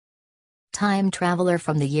time traveler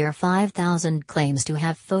from the year 5000 claims to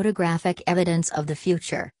have photographic evidence of the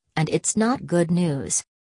future, and it's not good news.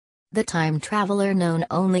 The time traveler, known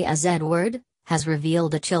only as Edward, has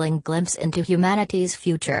revealed a chilling glimpse into humanity's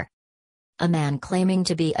future. A man claiming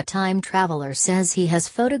to be a time traveler says he has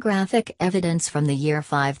photographic evidence from the year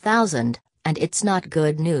 5000, and it's not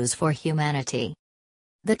good news for humanity.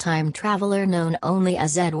 The time traveler, known only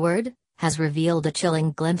as Edward, has revealed a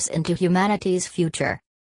chilling glimpse into humanity's future.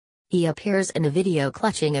 He appears in a video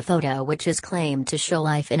clutching a photo which is claimed to show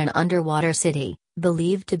life in an underwater city,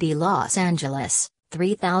 believed to be Los Angeles,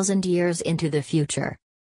 3,000 years into the future.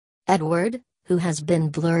 Edward, who has been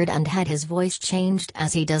blurred and had his voice changed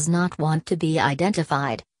as he does not want to be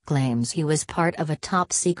identified, claims he was part of a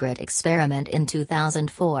top-secret experiment in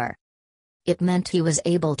 2004. It meant he was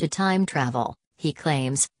able to time travel, he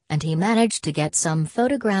claims, and he managed to get some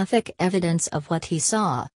photographic evidence of what he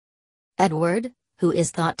saw. Edward, who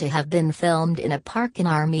is thought to have been filmed in a park in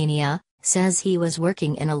Armenia, says he was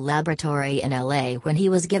working in a laboratory in LA when he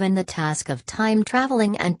was given the task of time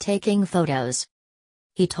traveling and taking photos.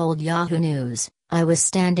 He told Yahoo News, "I was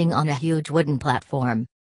standing on a huge wooden platform.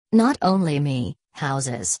 Not only me,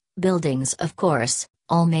 houses, buildings of course,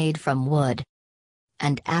 all made from wood.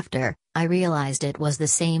 And after, I realized it was the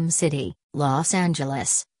same city, Los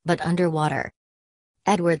Angeles, but underwater."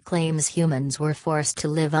 Edward claims humans were forced to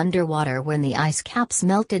live underwater when the ice caps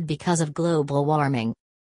melted because of global warming.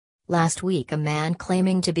 Last week, a man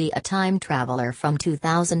claiming to be a time traveler from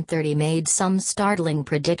 2030 made some startling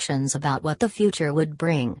predictions about what the future would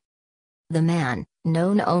bring. The man,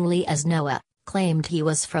 known only as Noah, claimed he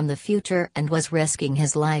was from the future and was risking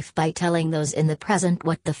his life by telling those in the present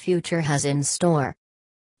what the future has in store.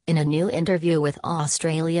 In a new interview with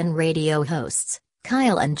Australian radio hosts,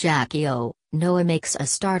 Kyle and Jackie O, Noah makes a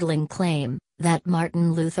startling claim, that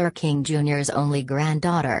Martin Luther King Jr.'s only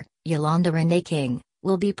granddaughter, Yolanda Renee King,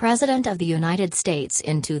 will be President of the United States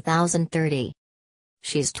in 2030.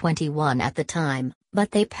 She's 21 at the time,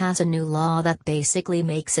 but they pass a new law that basically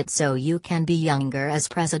makes it so you can be younger as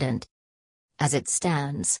president. As it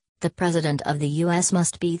stands, the President of the U.S.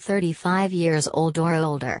 must be 35 years old or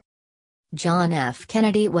older. John F.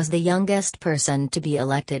 Kennedy was the youngest person to be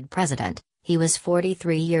elected president. He was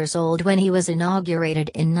 43 years old when he was inaugurated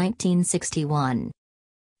in 1961.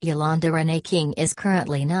 Yolanda Renee King is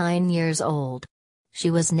currently 9 years old. She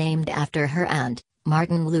was named after her aunt,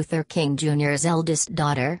 Martin Luther King Jr.'s eldest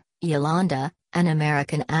daughter, Yolanda, an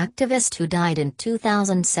American activist who died in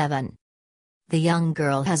 2007. The young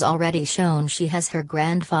girl has already shown she has her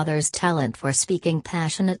grandfather's talent for speaking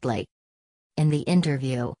passionately. In the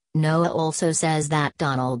interview, Noah also says that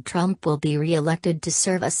Donald Trump will be re-elected to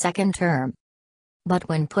serve a second term. But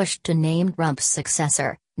when pushed to name Trump's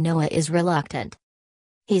successor, Noah is reluctant.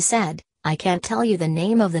 He said, "I can't tell you the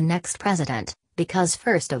name of the next president, because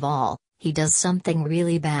first of all, he does something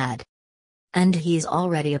really bad. And he's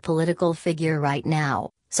already a political figure right now,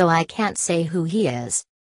 so I can't say who he is."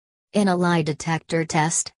 In a lie detector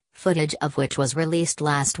test, footage of which was released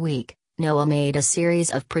last week, Noah made a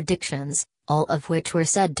series of predictions, all of which were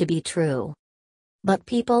said to be true. But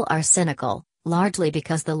people are cynical, largely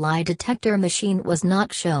because the lie detector machine was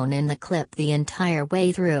not shown in the clip the entire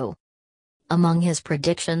way through. Among his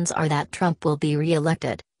predictions are that Trump will be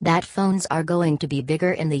re-elected, that phones are going to be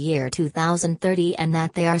bigger in the year 2030, and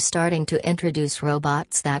that they are starting to introduce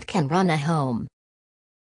robots that can run a home.